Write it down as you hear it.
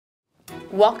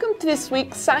Welcome to this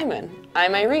week's Simon.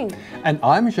 I'm Irene. And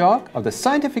I'm Jacques of the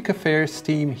Scientific Affairs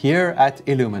team here at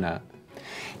Illumina.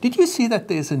 Did you see that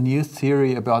there's a new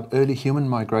theory about early human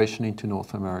migration into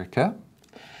North America?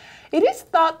 It is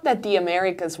thought that the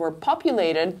Americas were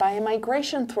populated by a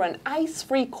migration through an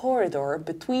ice-free corridor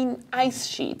between ice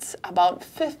sheets about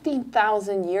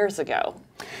 15,000 years ago.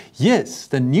 Yes,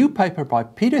 the new paper by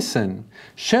Peterson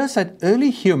shows that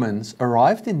early humans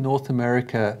arrived in North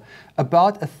America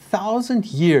about 1,000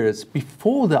 years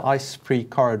before the ice-free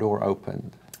corridor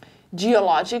opened.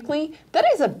 Geologically, that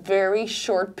is a very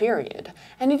short period,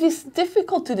 and it is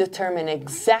difficult to determine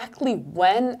exactly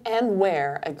when and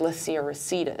where a glacier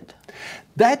receded.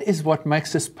 That is what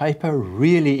makes this paper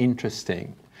really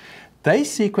interesting. They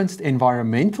sequenced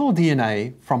environmental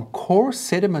DNA from core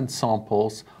sediment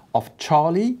samples of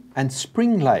Charlie and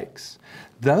Spring Lakes.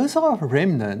 Those are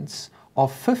remnants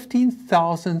of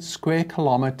 15,000 square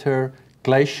kilometer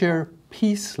glacier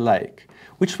Peace Lake,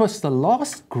 which was the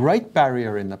last Great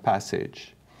Barrier in the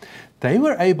passage. They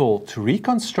were able to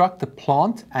reconstruct the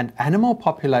plant and animal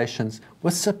populations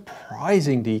with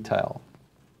surprising detail.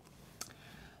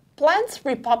 Plants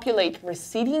repopulate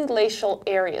receding glacial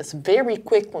areas very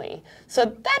quickly, so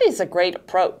that is a great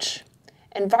approach.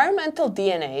 Environmental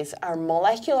DNAs are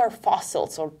molecular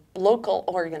fossils or local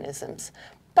organisms,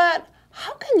 but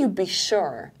how can you be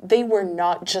sure they were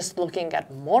not just looking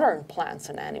at modern plants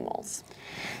and animals?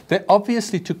 They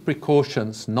obviously took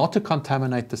precautions not to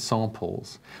contaminate the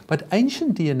samples, but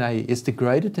ancient DNA is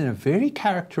degraded in a very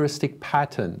characteristic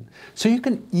pattern, so you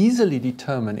can easily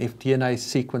determine if DNA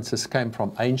sequences came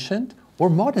from ancient or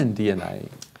modern DNA.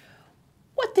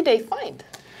 What did they find?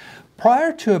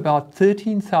 Prior to about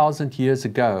 13,000 years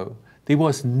ago, there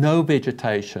was no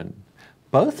vegetation.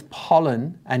 Both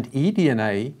pollen and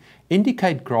eDNA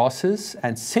indicate grasses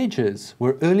and sedges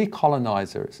were early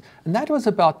colonizers, and that was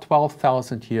about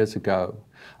 12,000 years ago,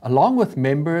 along with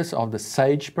members of the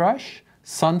sagebrush,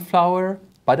 sunflower,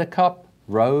 buttercup,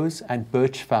 rose, and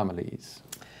birch families.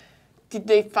 Did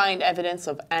they find evidence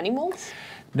of animals?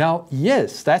 Now,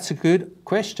 yes, that's a good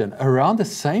question. Around the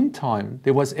same time,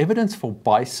 there was evidence for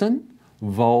bison,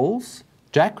 voles,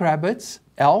 jackrabbits,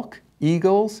 elk,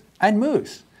 eagles, and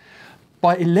moose.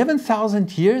 By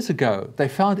 11,000 years ago, they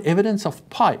found evidence of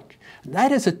pike.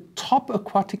 That is a top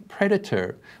aquatic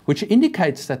predator, which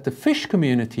indicates that the fish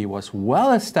community was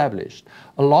well established,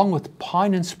 along with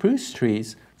pine and spruce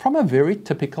trees from a very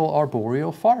typical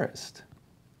arboreal forest.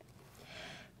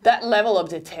 That level of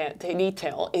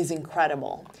detail is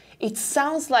incredible. It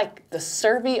sounds like the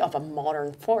survey of a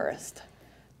modern forest.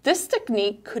 This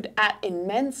technique could add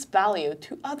immense value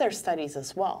to other studies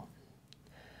as well.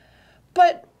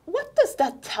 But what does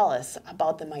that tell us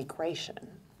about the migration?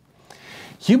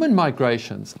 Human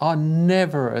migrations are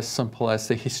never as simple as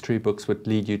the history books would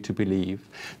lead you to believe.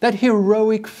 That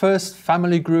heroic first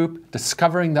family group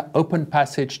discovering the open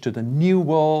passage to the New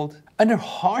World under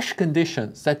harsh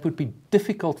conditions that would be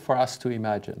difficult for us to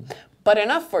imagine. But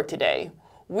enough for today.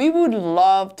 We would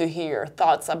love to hear your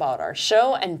thoughts about our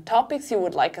show and topics you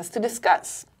would like us to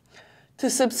discuss. To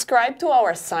subscribe to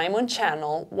our Simon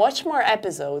channel, watch more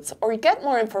episodes, or get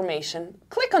more information,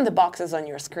 click on the boxes on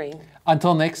your screen.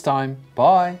 Until next time,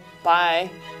 bye.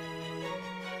 Bye.